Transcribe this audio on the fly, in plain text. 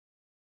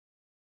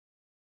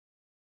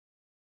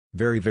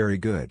Very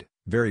good,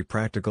 very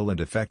practical and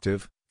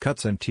effective,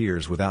 cuts and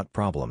tears without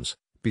problems,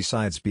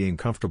 besides being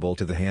comfortable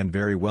to the hand,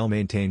 very well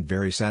maintained,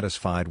 very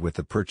satisfied with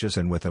the purchase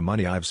and with the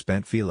money I've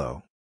spent.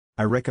 Philo.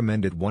 I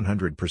recommend it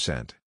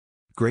 100%.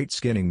 Great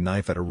skinning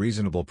knife at a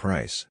reasonable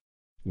price.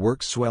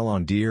 Works swell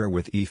on deer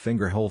with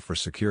finger hole for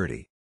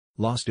security.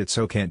 Lost it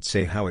so can't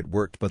say how it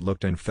worked, but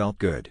looked and felt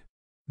good.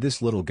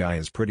 This little guy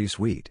is pretty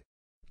sweet.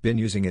 Been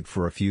using it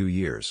for a few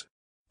years.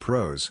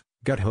 Pros: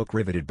 Guthook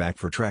riveted back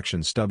for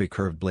traction, stubby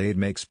curved blade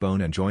makes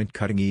bone and joint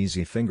cutting,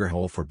 easy finger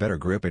hole for better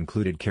grip,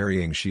 included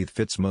carrying sheath,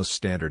 fits most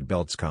standard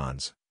belts.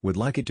 Cons: would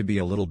like it to be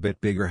a little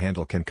bit bigger,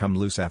 handle can come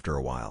loose after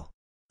a while.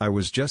 I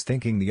was just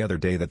thinking the other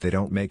day that they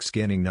don't make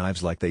skinning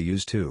knives like they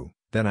used to,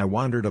 then I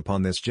wandered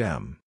upon this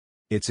gem.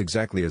 It's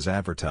exactly as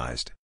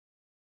advertised.